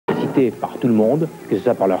accepté par tout le monde, que ce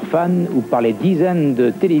soit par leurs fans ou par les dizaines de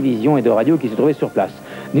télévisions et de radios qui se trouvaient sur place.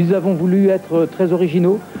 Nous avons voulu être très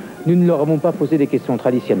originaux, nous ne leur avons pas posé des questions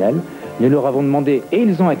traditionnelles, nous leur avons demandé, et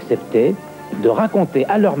ils ont accepté, de raconter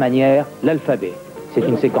à leur manière l'alphabet. C'est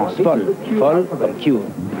une séquence folle comme Q.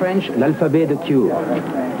 French, l'alphabet de Q.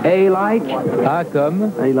 A like, A comme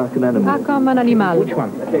A comme un animal. Which one?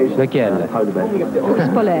 Lequel? Ours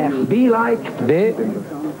polaire. B like, B.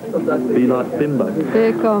 B like bimbo.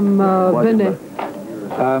 B comme venet.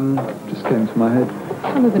 Just came to my head.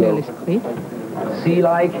 Ça me venait à l'esprit. C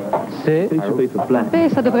like, C. B should be for black. B,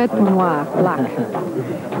 ça devrait être pour noir, black.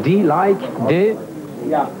 D like, D.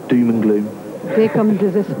 Doom and gloom. D comme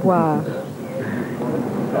désespoir.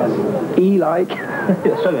 E like,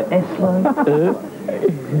 Sorry, S like.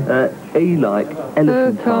 E like E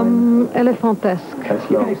elephant. comme éléphantesque.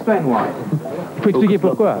 you can explain why. Il faut expliquer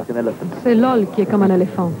pourquoi. Like an elephant. C'est LOL qui est comme un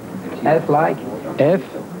éléphant. F like, F.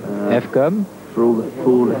 F comme For all the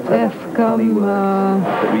four letters. F comme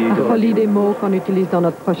folie des mots qu'on utilise dans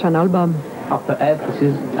notre prochain album. After F, this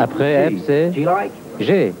is Après G. F, c'est G like,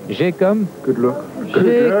 G. G comme good luck.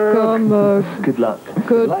 G comme Good luck.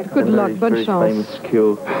 good luck, bonne Very chance. famous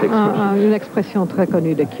Cure expression. Une expression très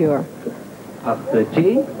connue de Cure. after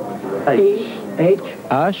G. H.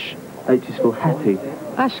 H. H is for happy.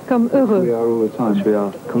 H comme heureux. We are all the time. Which we are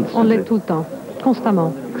On constantly. l'est tout le temps,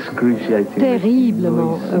 constamment. Excruciating.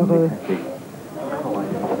 Terriblement heureux.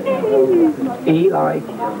 E like.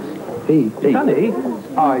 E. E. Not E.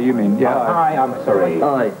 I, you mean? Yeah. I, I'm sorry.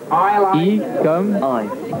 I. I like. E comme I.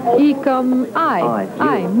 I comme I.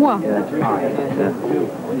 I, moi. Yeah.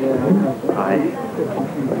 I.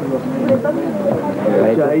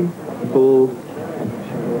 J for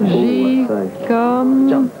J comme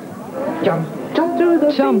jump. Jump. Jump to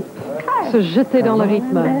the jump. Se jeter dans le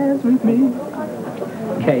rythme.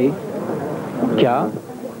 K. K.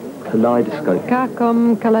 Kaleidoscope. K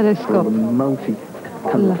comme For kaléidoscope. the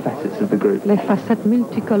multi-colour facets of the group. Les facettes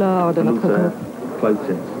multicolores de And notre also groupe.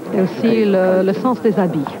 clothing. Et aussi le sens des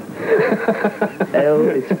habits.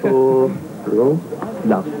 L is for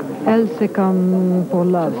love. L, c'est comme pour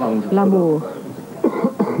love, l'amour.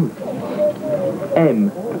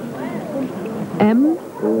 M. M,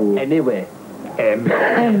 Oh. Anywhere. M.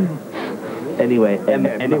 M. Anyway, M.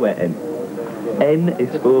 Anywhere M. N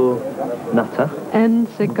is for nutter. N,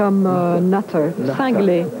 c'est comme nutter,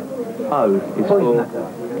 cinglé. O is for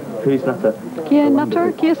who's nutter? Qui est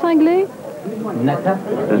nutter? Qui est cinglé? Nata.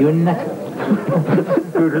 You nata.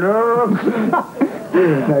 Good luck.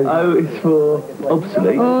 O is for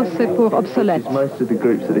obsolete. O, c'est pour obsolète. Which is most of the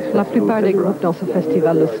groups at this La festival plupart des take groupes dans ce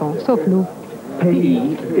festival le sont, sauf nous. P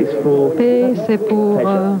is for P, c'est pour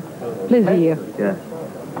plaisir. yeah.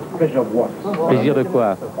 Plaisir de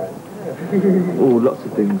quoi? Oh, lots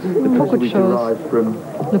of things. The Beaucoup pleasure de we choses. derive from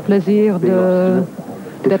Le plaisir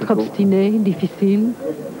d'être difficult. obstiné, difficile.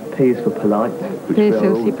 P is for polite. Which P, we c'est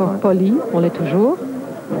are aussi all pour the time. poli, on l'est toujours.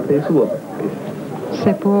 P is for what?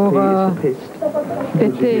 C'est pour P is for pissed.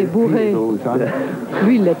 péter, bourré.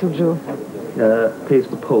 Lui, il l'est toujours. P is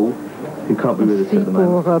for Paul, who can't be with us Aussi at the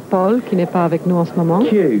moment. pour Paul, qui n'est pas avec nous en ce moment.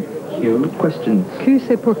 Q. Questions. Q,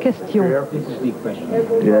 c'est pour question.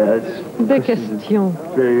 Yeah, it's Des questions questions.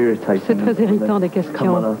 are very irritating. C'est très irritant, des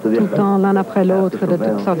questions. Tout le temps, l'un après l'autre, de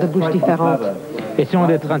toutes sortes de bouches différentes. Essayons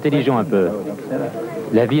d'être intelligents un peu.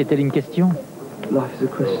 La vie est-elle une question? Life is a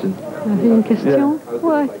question. Avez une question?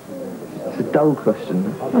 Ouais, It's a dull question.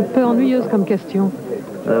 un peu ennuyeuse comme question.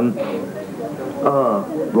 R.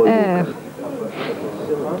 Roy R, Walker.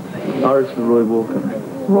 R is for Roy Walker.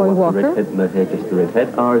 Roy Walker. No hair, just the redhead.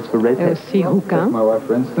 R is for Et redhead. aussi Rouquin, My wife,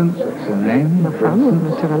 for instance. That's her name. ma femme,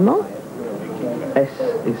 naturellement. S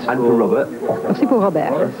is for Robert. Aussi pour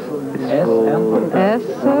Robert. It's for...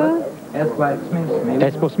 S,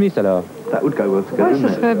 S pour Smith alors? That would go well together, ouais, wouldn't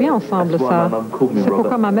ce it? serait bien ensemble, That's why ça. my mum called me C'est pourquoi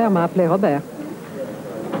Robert. ma mère m'a appelé Robert.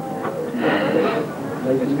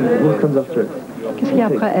 What comes after it? Qu'est-ce qu'il y a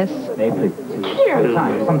après S?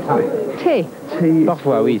 T, T is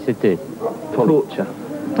Parfois, oui, c'était. torture.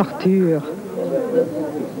 torture.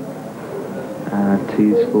 T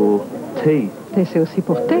is for T. T, c'est aussi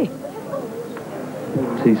pour T.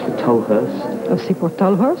 T is for Tolhurst. Aussi pour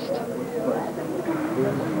Tolhurst.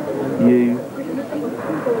 U.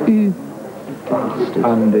 U, Bastard.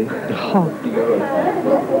 Andy. oh,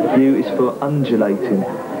 U is for undulating.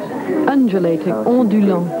 undulating,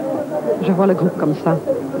 ondulant. Je vois le groupe comme ça.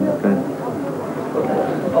 Okay.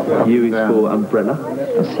 U is for umbrella,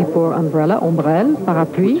 Aussi pour umbrella, ombrelle,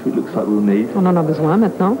 parapluie. which it looks like we'll need. On en a besoin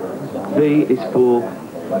maintenant. V is for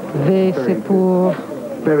V, c'est pour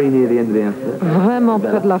very near the end of the alphabet. Vraiment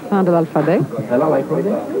près de la fin de l'alphabet.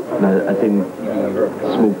 No, I think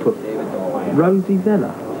small put. Rosie Vella.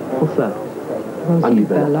 What's that? Rosie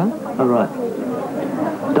Bella. All right.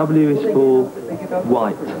 W is for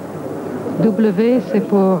white. W, c'est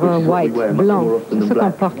pour white, wear much blanc. more often C'est than ce qu'on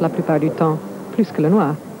black. porte la plupart du temps, plus que le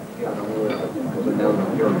noir.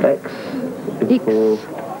 X is X, for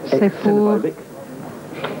c'est pour xenophobic.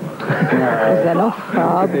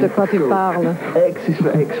 xénophobe, de quoi tu parles. X is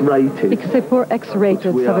for X-rated. X, c'est pour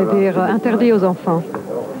X-rated, ça veut dire interdit aux enfants.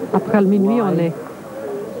 Après le minuit, on est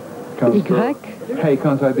Y. Hey,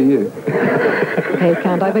 can't I be you? Hey,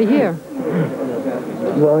 can't I be here?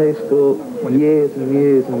 Y is for years and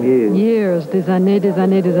years and years. Years, des années, des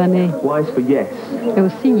années, des années. Y is for yes. Et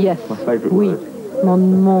aussi yes. My favourite Oui, word.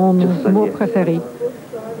 mon Just say mot yes. préféré.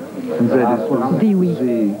 And Z is for Dis oui.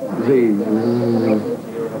 Z.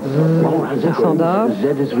 Le sondage. Z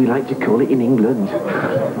as we like to call it in England.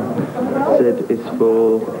 Z is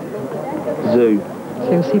for zoo,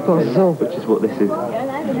 C'est aussi pour zoo. which is what this is.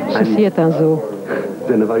 Ceci est un zoo.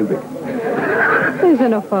 Xenophobic. Les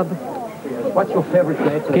xénophobes.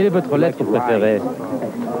 Quelle est votre lettre préférée?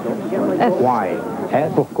 S.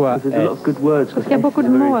 Pourquoi There's a lot of good words. Parce qu'il y a beaucoup de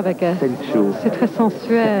mots avec S. Sensual. C'est très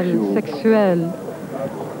sensuel, sexuel,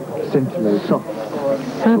 Scintillating. Soft.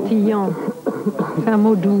 scintillant. C'est un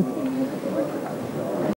mot doux.